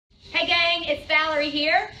it's Valerie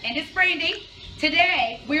here. And it's Brandy.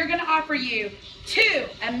 Today, we're going to offer you 2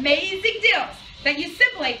 amazing deals that you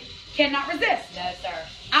simply cannot resist. No, sir.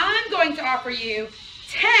 I'm going to offer you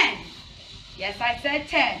 10, yes, I said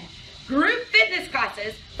 10, group fitness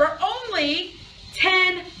classes for only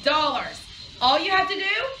 $10. All you have to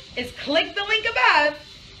do is click the link above,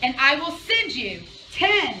 and I will send you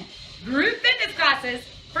 10 group fitness classes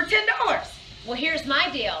for $10. Well, here's my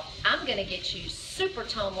deal. I'm going to get you super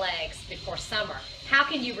tone legs before summer. How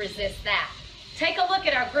can you resist that? Take a look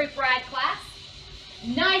at our group ride class.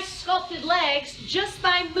 Nice sculpted legs just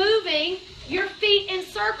by moving your feet in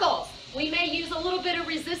circles. We may use a little bit of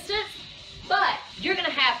resistance, but you're going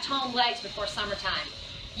to have toned legs before summertime.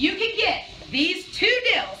 You can get these 2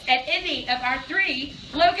 deals at any of our 3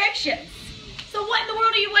 locations. So what in the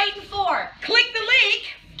world are you waiting for? Click the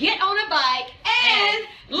link Get on a bike and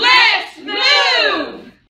let's move!